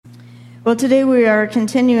Well, today we are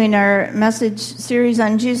continuing our message series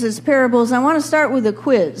on Jesus' parables. I want to start with a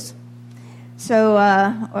quiz. So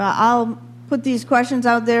I'll put these questions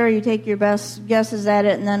out there. You take your best guesses at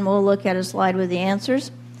it, and then we'll look at a slide with the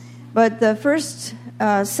answers. But the first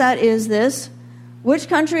set is this. Which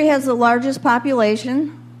country has the largest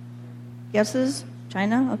population? Guesses?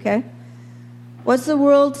 China? Okay. What's the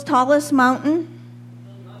world's tallest mountain?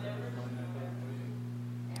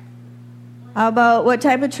 How about what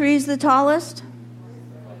type of tree is the tallest?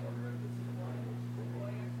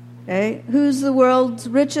 Okay. Who's the world's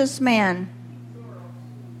richest man?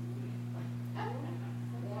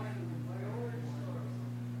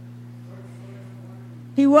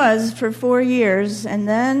 He was for 4 years, and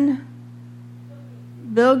then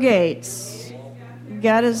Bill Gates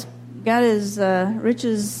got his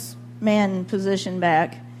richest man position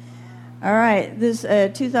back. All right, this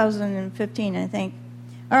 2015, I think.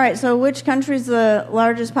 All right, so which country is the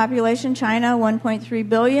largest population? China, 1.3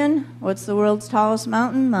 billion. What's the world's tallest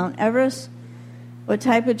mountain? Mount Everest. What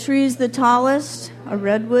type of tree is the tallest? A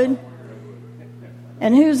redwood.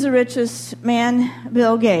 And who's the richest man?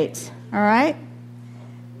 Bill Gates. All right.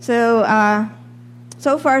 So,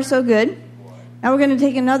 so far so good. Now we're going to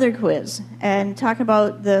take another quiz and talk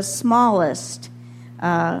about the smallest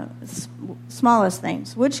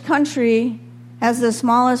things. Which country has the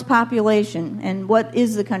smallest population, and what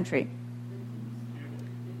is the country?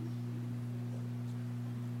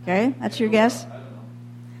 Okay, that's your guess?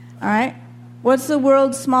 All right. What's the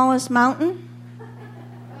world's smallest mountain?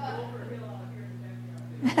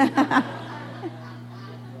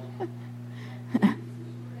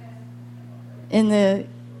 In the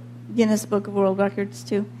Guinness Book of World Records,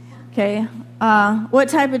 too. Okay. What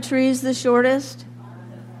type of tree is the shortest?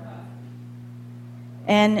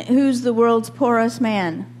 And who's the world's poorest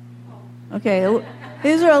man? Okay,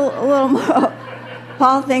 these are a little more.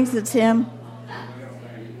 Paul thinks it's him.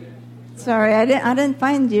 Sorry, I didn't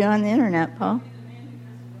find you on the internet, Paul.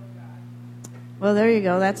 Well, there you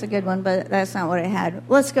go. That's a good one, but that's not what I had.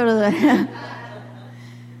 Let's go to the.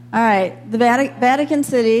 All right, the Vatican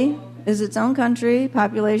City is its own country,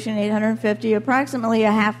 population 850, approximately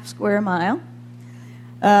a half square mile.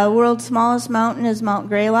 World's smallest mountain is Mount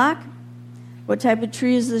Greylock. What type of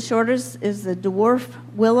tree is the shortest? Is the dwarf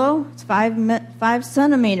willow. It's 5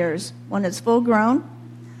 centimeters when it's full grown.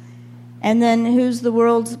 And then who's the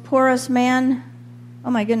world's poorest man?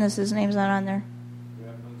 Oh my goodness, his name's not on there.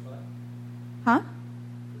 Huh?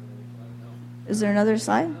 Is there another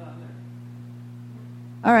slide?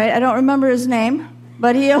 All right, I don't remember his name,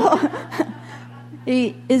 but he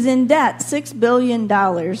is in debt, $6 billion.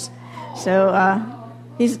 So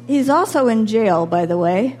he's also in jail, by the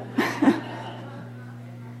way.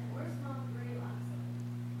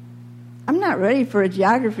 I'm not ready for a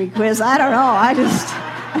geography quiz. I don't know. I just...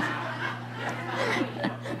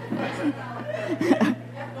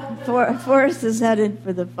 Forrest is headed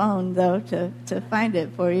for the phone, though, to find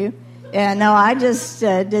it for you. Yeah, no, I just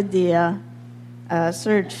did the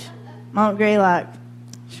search. Mount Greylock,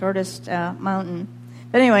 shortest mountain.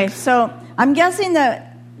 But anyway, so I'm guessing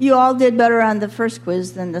that you all did better on the first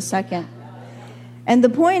quiz than the second. And the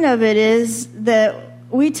point of it is that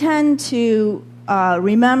we tend to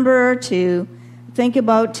remember, to think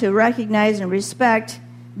about, to recognize and respect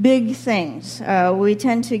big things. We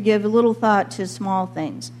tend to give little thought to small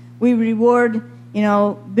things. We reward,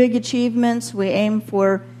 big achievements. We aim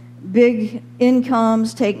for big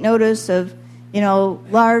incomes, take notice of,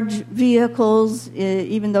 large vehicles,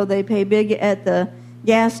 even though they pay big at the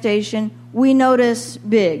gas station. We notice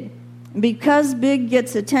big. Because big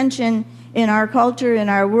gets attention in our culture, in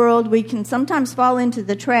our world, we can sometimes fall into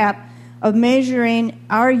the trap of measuring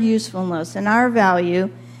our usefulness and our value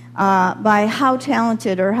by how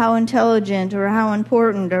talented or how intelligent or how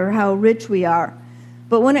important or how rich we are.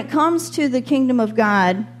 But when it comes to the kingdom of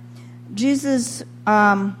God, Jesus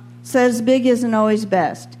says big isn't always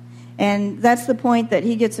best. And that's the point that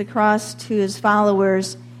he gets across to his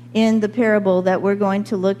followers in the parable that we're going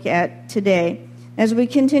to look at today. As we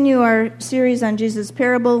continue our series on Jesus'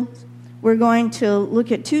 parables, we're going to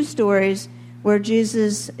look at 2 stories where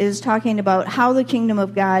Jesus is talking about how the kingdom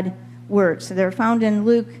of God works. They're found in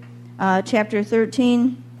Luke chapter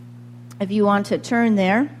 13, if you want to turn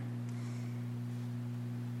there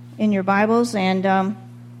in your Bibles. And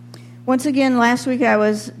once again, last week I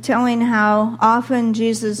was telling how often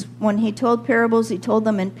Jesus, when he told parables, he told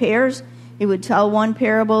them in pairs. He would tell one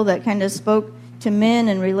parable that kind of spoke to men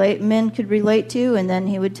and men could relate to, and then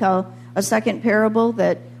he would tell a second parable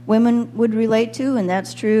that women would relate to, and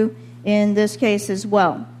that's true in this case as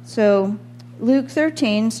well. So Luke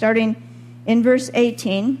 13, starting in verse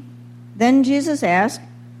 18, then Jesus asked,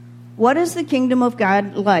 what is the kingdom of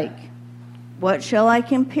God like? What shall I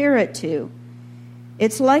compare it to?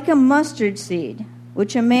 It's like a mustard seed,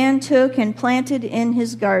 which a man took and planted in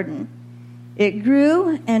his garden. It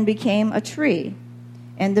grew and became a tree,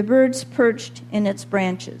 and the birds perched in its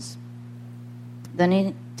branches." Then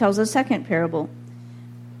he tells a second parable.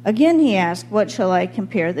 Again he asked, "What shall I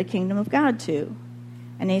compare the kingdom of God to?"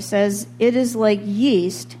 And he says, "It is like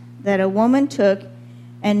yeast that a woman took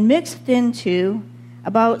and mixed into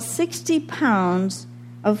about 60 pounds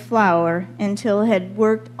of flour until it had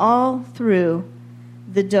worked all through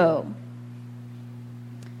the dough."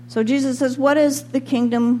 So Jesus says, what is the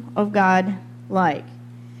kingdom of God like?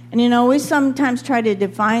 And we sometimes try to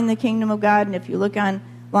define the kingdom of God, and if you look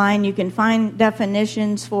online, you can find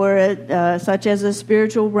definitions for it, such as a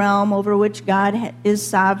spiritual realm over which God is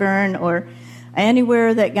sovereign, or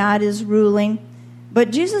anywhere that God is ruling.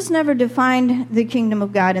 But Jesus never defined the kingdom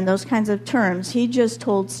of God in those kinds of terms. He just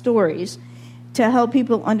told stories to help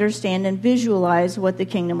people understand and visualize what the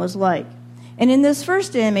kingdom was like. And in this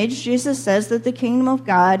first image, Jesus says that the kingdom of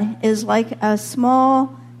God is like a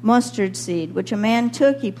small mustard seed, which a man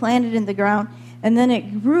took, he planted in the ground, and then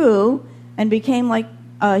it grew and became like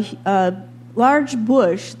a large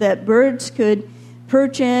bush that birds could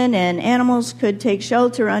perch in and animals could take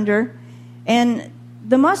shelter under. And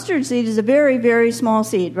the mustard seed is a very, very small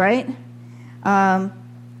seed, right?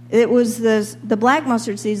 It was the black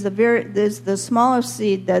mustard seed is the smallest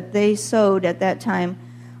seed that they sowed at that time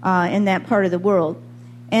in that part of the world.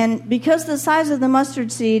 And because the size of the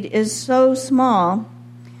mustard seed is so small,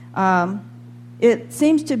 it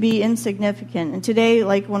seems to be insignificant. And today,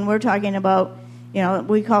 like when we're talking about,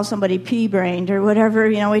 we call somebody pea-brained or whatever,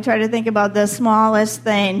 we try to think about the smallest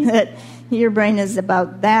thing, that your brain is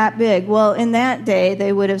about that big. Well, in that day,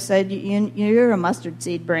 they would have said, you're a mustard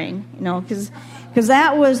seed brain, because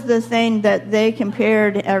that was the thing that they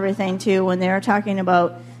compared everything to when they were talking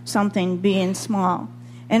about something being small.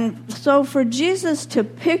 And so for Jesus to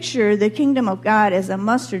picture the kingdom of God as a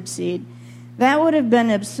mustard seed, that would have been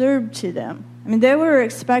absurd to them. I mean, they were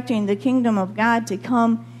expecting the kingdom of God to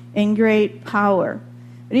come in great power.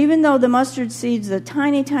 But even though the mustard seed's a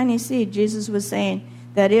tiny, tiny seed, Jesus was saying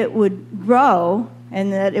that it would grow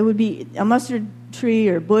and that it would be a mustard tree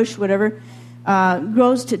or bush, whatever,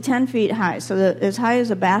 grows to 10 feet high, so that as high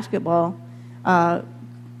as a basketball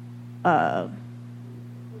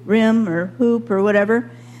rim or hoop or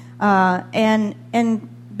whatever, and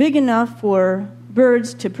big enough for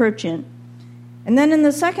birds to perch in. And then in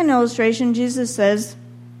the second illustration, Jesus says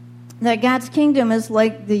that God's kingdom is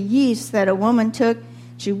like the yeast that a woman took.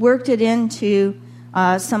 She worked it into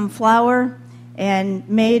some flour and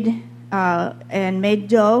made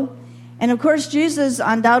dough. And of course, Jesus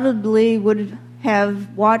undoubtedly would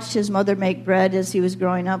have watched his mother make bread as he was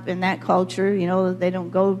growing up in that culture. They don't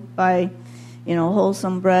go buy,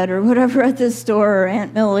 wholesome bread or whatever at the store or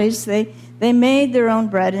Aunt Millie's. They made their own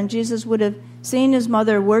bread, and Jesus would have seen his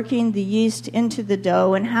mother working the yeast into the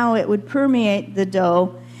dough and how it would permeate the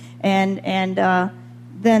dough, and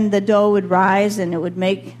then the dough would rise and it would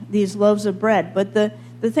make these loaves of bread. But the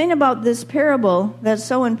thing about this parable that's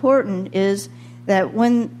so important is that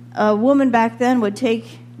when a woman back then would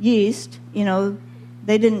take yeast, they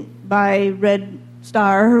didn't buy Red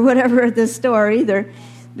Star or whatever at the store either.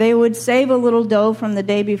 They would save a little dough from the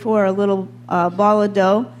day before, a little ball of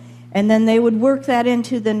dough, and then they would work that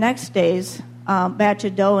into the next day's batch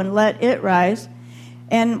of dough and let it rise.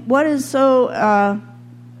 And what is so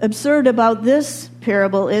absurd about this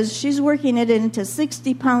parable is she's working it into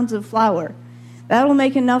 60 pounds of flour. That'll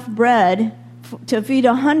make enough bread to feed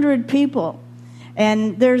 100 people.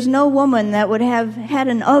 And there's no woman that would have had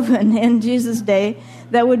an oven in Jesus' day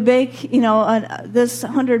that would bake, this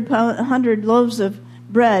 100 loaves of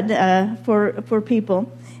bread for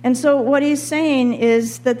people. And so what he's saying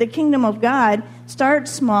is that the kingdom of God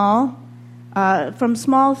starts small, from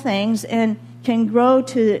small things, and can grow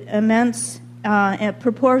to immense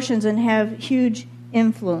proportions and have huge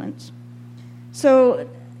influence. So,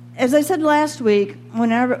 as I said last week,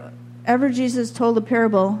 whenever Jesus told a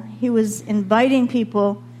parable, he was inviting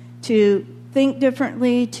people to think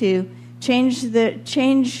differently, to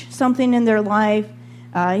change something in their life.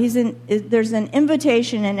 There's an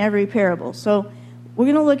invitation in every parable. So we're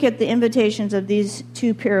going to look at the invitations of these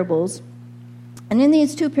two parables. And in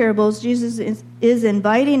these two parables, Jesus is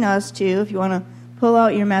inviting us to, if you want to pull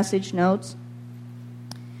out your message notes,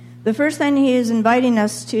 the first thing he is inviting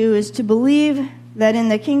us to is to believe that in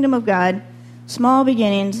the kingdom of God, small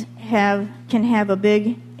beginnings can have a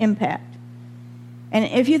big impact. And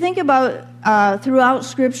if you think about throughout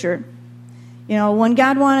Scripture, when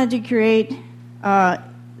God wanted to create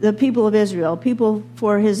the people of Israel, people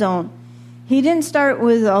for his own. He didn't start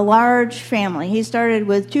with a large family. He started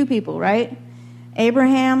with two people, right?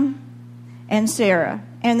 Abraham and Sarah.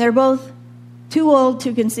 And they're both too old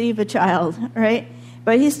to conceive a child, right?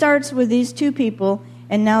 But he starts with these two people,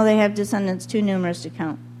 and now they have descendants too numerous to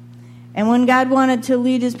count. And when God wanted to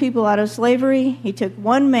lead his people out of slavery, he took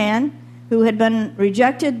one man who had been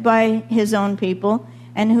rejected by his own people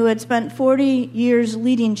and who had spent 40 years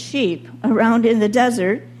leading sheep around in the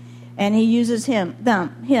desert, and he uses him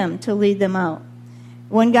to lead them out.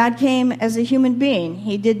 When God came as a human being,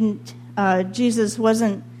 Jesus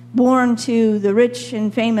wasn't born to the rich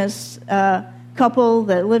and famous couple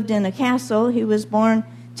that lived in a castle. He was born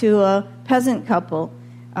to a peasant couple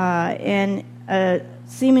and a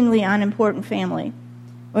seemingly unimportant family.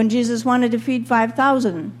 When Jesus wanted to feed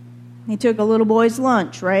 5,000, he took a little boy's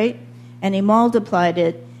lunch, right? And he multiplied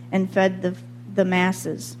it and fed the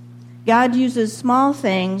masses. God uses small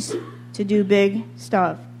things to do big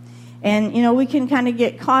stuff. And, we can kind of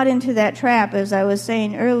get caught into that trap, as I was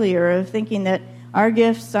saying earlier, of thinking that our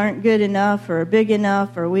gifts aren't good enough or big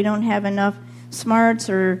enough, or we don't have enough smarts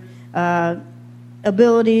or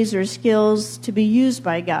abilities or skills to be used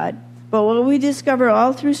by God. But what we discover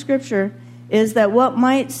all through Scripture is that what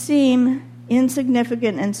might seem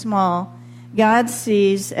insignificant and small, God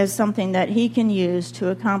sees as something that he can use to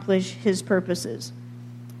accomplish his purposes.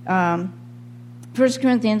 1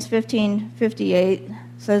 Corinthians 15:58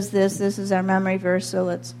 says this. This is our memory verse, so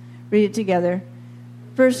let's read it together.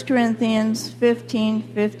 1 Corinthians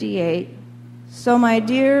 15:58. So my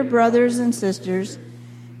dear brothers and sisters,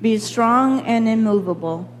 be strong and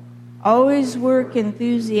immovable. Always work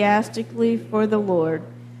enthusiastically for the Lord,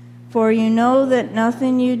 for you know that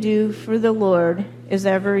nothing you do for the Lord is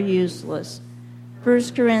ever useless.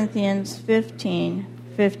 1 Corinthians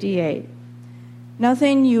 15:58.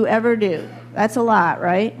 Nothing you ever do. That's a lot,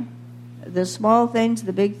 right? The small things,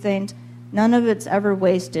 the big things, none of it's ever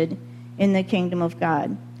wasted in the kingdom of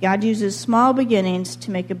God. God uses small beginnings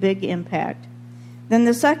to make a big impact. Then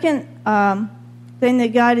the second thing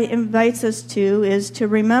that God invites us to is to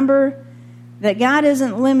remember that God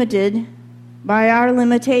isn't limited by our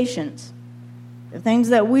limitations. The things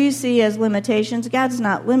that we see as limitations, God's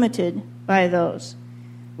not limited by those.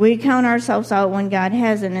 We count ourselves out when God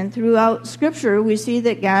hasn't. And throughout Scripture, we see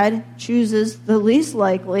that God chooses the least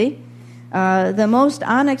likely, the most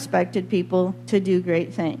unexpected people to do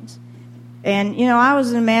great things. And, I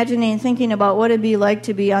was thinking about what it'd be like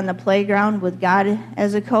to be on the playground with God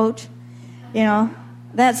as a coach.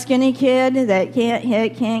 That skinny kid that can't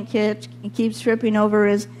hit, can't catch, keeps tripping over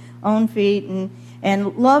his own feet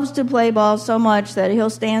and loves to play ball so much that he'll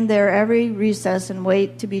stand there every recess and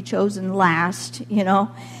wait to be chosen last,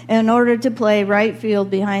 in order to play right field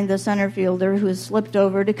behind the center fielder who has slipped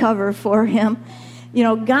over to cover for him.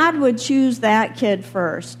 God would choose that kid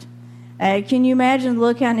first. Can you imagine the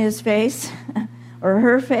look on his face or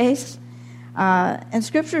her face? And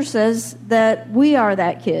Scripture says that we are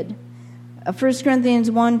that kid. 1 Corinthians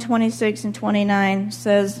 1:26 and 29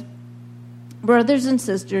 says, brothers and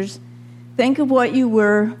sisters, think of what you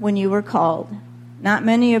were when you were called. Not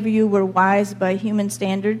many of you were wise by human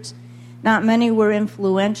standards. Not many were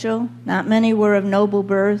influential. Not many were of noble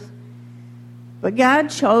birth. But God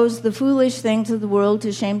chose the foolish things of the world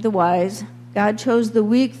to shame the wise. God chose the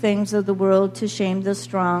weak things of the world to shame the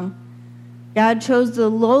strong. God chose the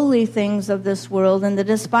lowly things of this world and the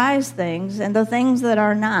despised things and the things that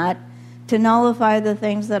are not to nullify the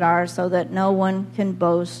things that are, so that no one can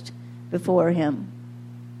boast before him.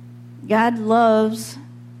 God loves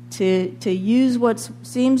to use what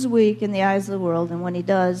seems weak in the eyes of the world, and when he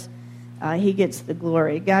does, he gets the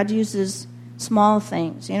glory. God uses small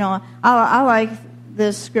things. I like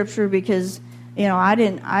this scripture because,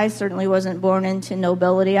 I certainly wasn't born into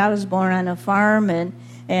nobility. I was born on a farm,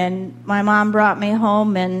 and my mom brought me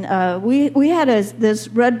home, and we had this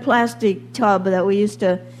red plastic tub that we used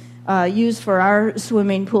to use for our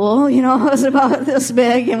swimming pool. It was about this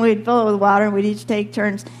big, and we'd fill it with water, and we'd each take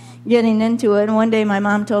turns getting into it. And one day my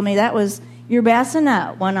mom told me that was your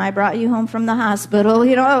bassinet when I brought you home from the hospital.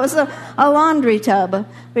 It was a laundry tub.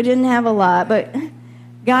 We didn't have a lot, but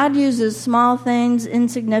God uses small things,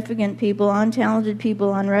 insignificant people, untalented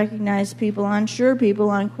people, unrecognized people, unsure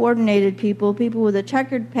people, uncoordinated people, people with a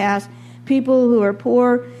checkered past, people who are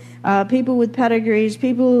poor, people with pedigrees,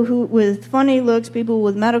 people with funny looks, people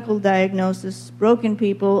with medical diagnosis, broken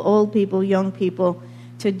people, old people, young people,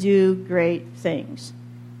 to do great things.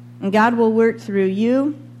 And God will work through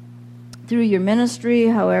you, through your ministry,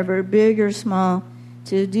 however big or small,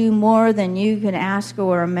 to do more than you can ask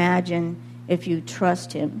or imagine if you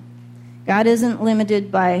trust him. God isn't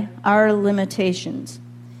limited by our limitations.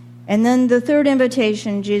 And then the third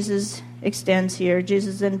invitation Jesus extends here.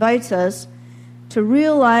 Jesus invites us to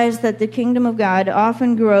realize that the kingdom of God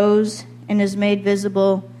often grows and is made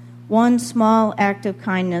visible one small act of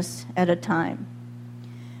kindness at a time.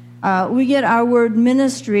 We get our word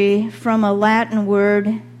ministry from a Latin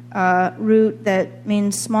word root that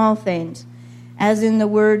means small things, as in the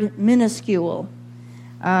word minuscule.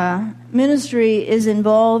 Ministry is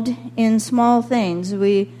involved in small things.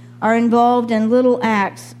 We are involved in little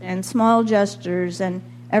acts and small gestures and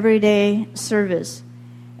everyday service.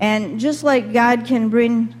 And just like God can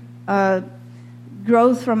bring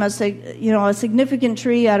growth from a significant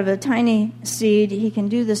tree out of a tiny seed, He can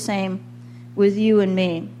do the same with you and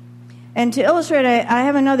me. And to illustrate, I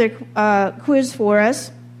have another quiz for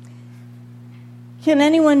us. Can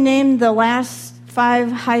anyone name the last 5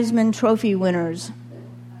 Heisman Trophy winners?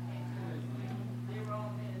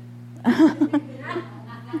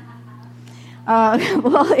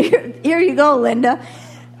 Well, here you go, Linda.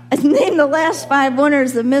 Name the last 5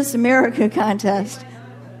 winners of the Miss America contest.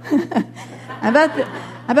 I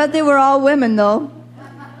bet they were all women, though.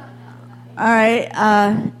 All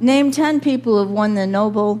right. Name 10 people who have won the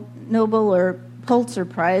Nobel or Pulitzer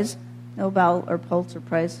Prize. Nobel or Pulitzer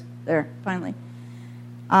Prize. There, finally.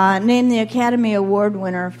 Name the Academy Award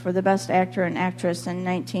winner for the Best Actor and Actress in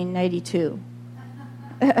 1992.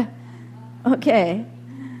 Okay.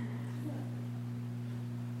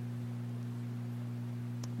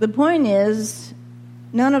 The point is,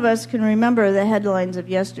 none of us can remember the headlines of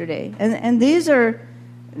yesterday. And these are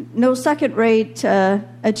no second-rate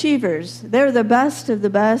achievers. They're the best of the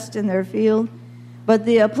best in their field. But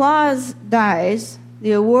the applause dies,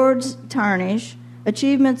 the awards tarnish,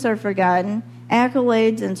 achievements are forgotten,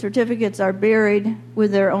 accolades and certificates are buried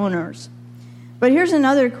with their owners. But here's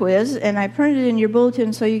another quiz, and I printed it in your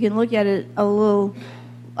bulletin so you can look at it a little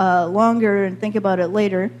longer and think about it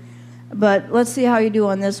later. But let's see how you do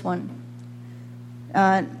on this one.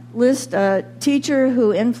 List a teacher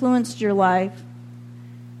who influenced your life.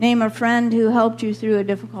 Name a friend who helped you through a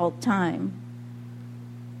difficult time.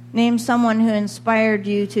 Name someone who inspired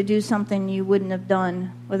you to do something you wouldn't have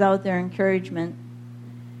done without their encouragement.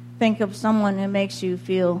 Think of someone who makes you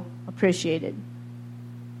feel appreciated.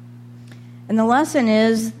 And the lesson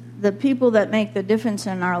is, the people that make the difference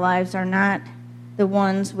in our lives are not the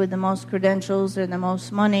ones with the most credentials or the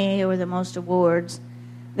most money or the most awards.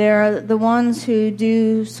 They're the ones who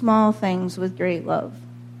do small things with great love.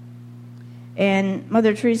 And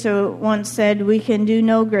Mother Teresa once said, we can do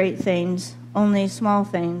no great things, only small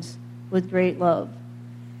things with great love.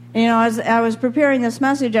 And, as I was preparing this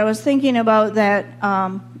message, I was thinking about that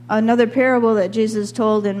another parable that Jesus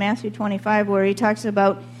told in Matthew 25, where he talks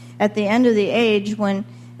about at the end of the age when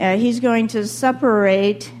he's going to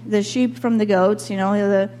separate the sheep from the goats. He's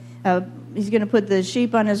going to put the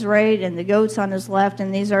sheep on his right and the goats on his left,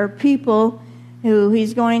 and these are people who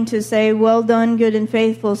he's going to say, well done, good and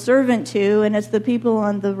faithful servant to, and it's the people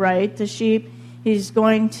on the right, the sheep, he's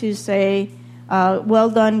going to say, well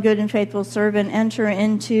done, good and faithful servant, enter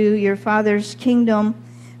into your Father's kingdom.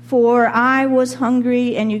 For I was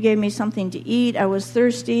hungry, and you gave me something to eat. I was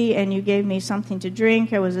thirsty, and you gave me something to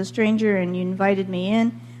drink. I was a stranger, and you invited me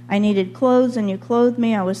in. I needed clothes, and you clothed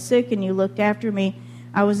me. I was sick, and you looked after me.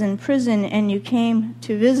 I was in prison, and you came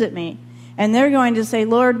to visit me. And they're going to say,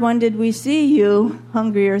 Lord, when did we see you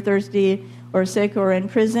hungry or thirsty or sick or in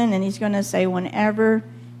prison? And he's going to say, whenever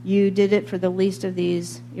you did it for the least of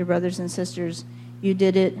these, your brothers and sisters, you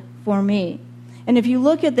did it for me. And if you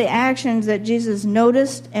look at the actions that Jesus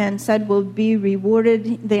noticed and said will be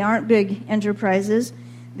rewarded, they aren't big enterprises.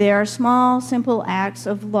 They are small, simple acts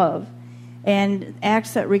of love, and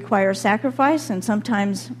acts that require sacrifice and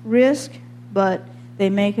sometimes risk, but they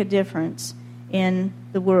make a difference in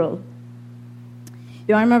the world.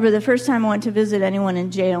 I remember the first time I went to visit anyone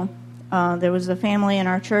in jail. There was a family in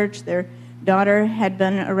our church. Their daughter had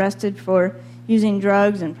been arrested for using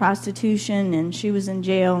drugs and prostitution, and she was in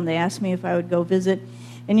jail, and they asked me if I would go visit.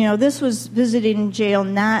 And, this was visiting jail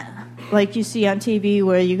not like you see on TV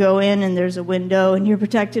where you go in and there's a window and you're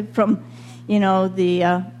protected from,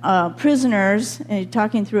 the prisoners and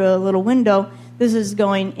talking through a little window. This is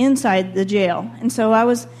going inside the jail. And so I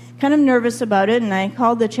was kind of nervous about it, and I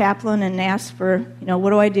called the chaplain and asked for,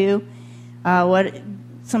 what do I do?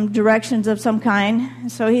 Some directions of some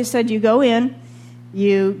kind. So he said, you go in,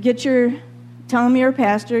 you tell him you're a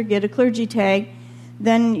pastor, get a clergy tag,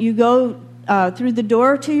 then you go through the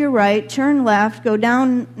door to your right, turn left, go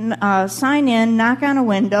down, sign in, knock on a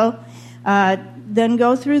window, then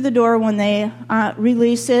go through the door when they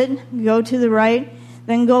release it, go to the right,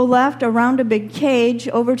 then go left around a big cage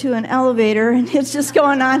over to an elevator, and it's just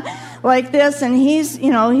going on like this, and he's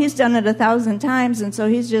done it 1,000 times, and so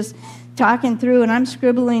he's just talking through, and I'm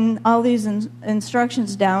scribbling all these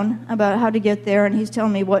instructions down about how to get there, and he's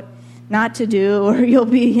telling me what not to do, or you'll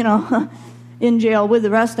be, in jail with the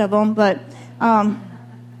rest of them. But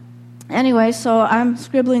anyway, so I'm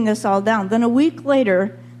scribbling this all down. Then a week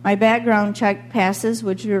later, my background check passes,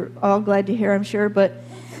 which you're all glad to hear, I'm sure. But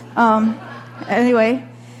anyway,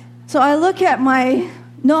 so I look at my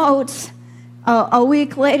notes a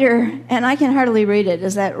week later, and I can hardly read it.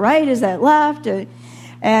 Is that right? Is that left?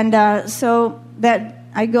 And so that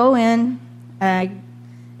I go in, and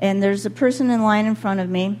there's a person in line in front of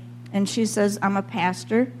me, and she says, I'm a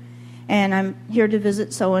pastor, and I'm here to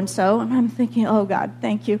visit so-and-so. And I'm thinking, oh, God,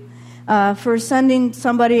 thank you for sending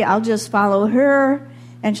somebody. I'll just follow her.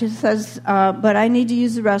 And she says, but I need to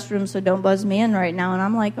use the restroom, so don't buzz me in right now. And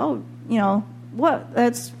I'm like, oh, what?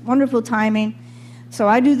 That's wonderful timing. So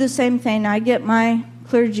I do the same thing. I get my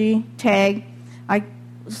clergy tag. I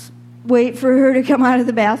wait for her to come out of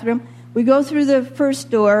the bathroom. We go through the first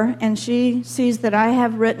door, and she sees that I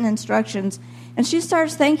have written instructions. And she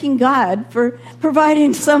starts thanking God for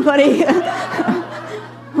providing somebody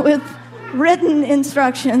with written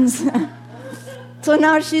instructions. So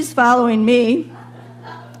now she's following me.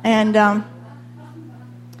 And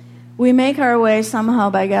we make our way somehow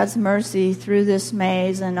by God's mercy through this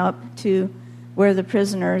maze and up to where the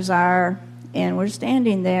prisoners are. And we're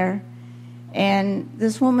standing there. And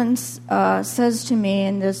this woman says to me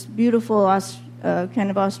in this beautiful kind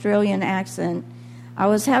of Australian accent, I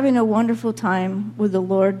was having a wonderful time with the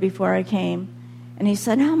Lord before I came. And he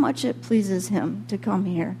said how much it pleases him to come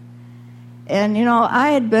here. And,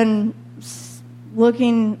 I had been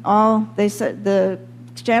looking they said the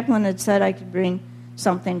chaplain had said I could bring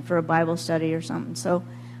something for a Bible study or something. So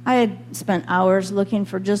I had spent hours looking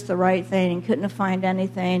for just the right thing and couldn't find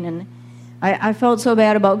anything. And I felt so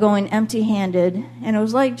bad about going empty-handed. And it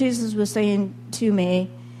was like Jesus was saying to me,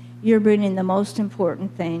 you're bringing the most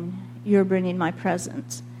important thing. You're bringing my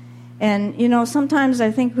presence. And, sometimes I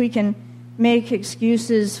think we can make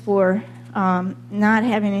excuses for not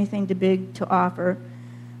having anything too big to offer.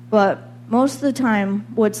 But most of the time,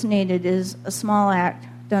 what's needed is a small act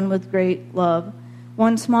done with great love.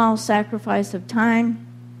 One small sacrifice of time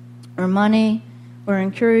or money or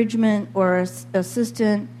encouragement or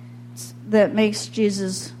assistance that makes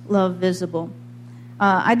Jesus' love visible.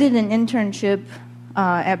 I did an internship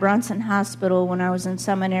at Bronson Hospital when I was in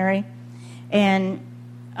seminary, and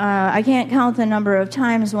I can't count the number of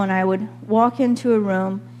times when I would walk into a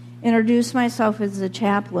room, introduce myself as a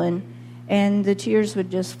chaplain, and the tears would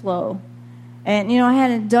just flow. And, I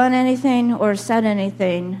hadn't done anything or said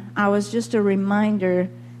anything. I was just a reminder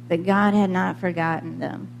that God had not forgotten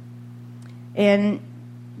them. And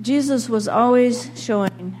Jesus was always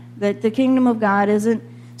showing that the kingdom of God isn't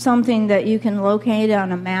something that you can locate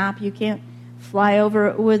on a map. You can't fly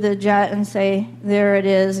over with a jet and say, there it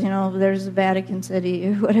is, there's the Vatican City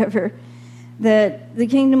or whatever. That the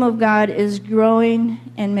kingdom of God is growing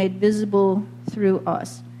and made visible through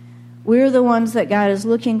us. We're the ones that God is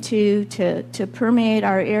looking to permeate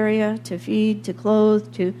our area, to feed, to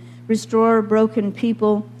clothe, to restore broken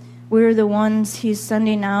people. We're the ones he's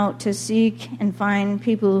sending out to seek and find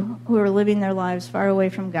people who are living their lives far away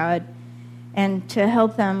from God and to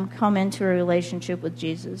help them come into a relationship with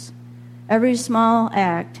Jesus. Every small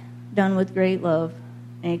act done with great love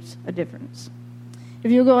makes a difference.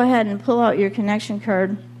 If you'll go ahead and pull out your connection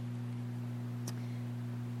card,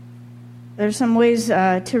 there's some ways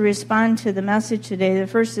to respond to the message today. The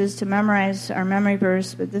first is to memorize our memory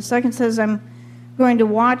verse, but the second says I'm going to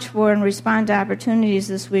watch for and respond to opportunities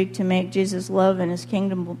this week to make Jesus' love and his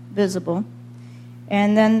kingdom visible.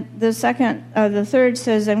 And then the third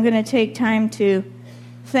says I'm going to take time to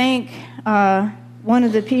thank one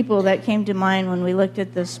of the people that came to mind when we looked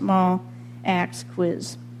at the small acts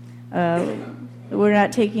quiz. We're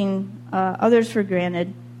not taking others for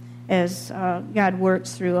granted as God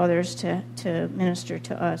works through others to minister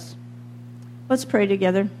to us. Let's pray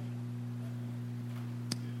together.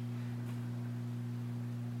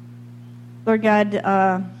 Lord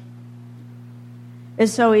God,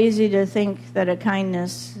 it's so easy to think that a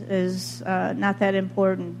kindness is not that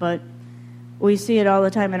important, but we see it all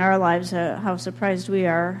the time in our lives, how surprised we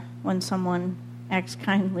are when someone acts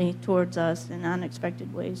kindly towards us in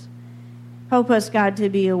unexpected ways. Help us, God, to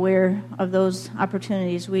be aware of those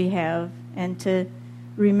opportunities we have and to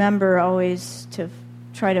remember always to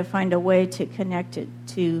try to find a way to connect it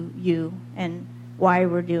to you and why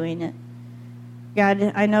we're doing it.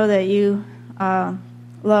 God, I know that you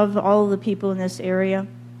love all the people in this area.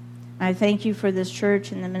 I thank you for this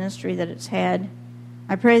church and the ministry that it's had.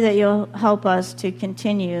 I pray that you'll help us to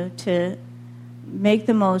continue to make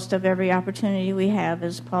the most of every opportunity we have,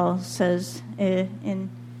 as Paul says, to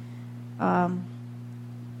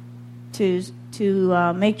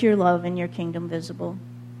make your love and your kingdom visible.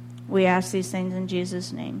 We ask these things in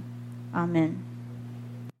Jesus' name. Amen.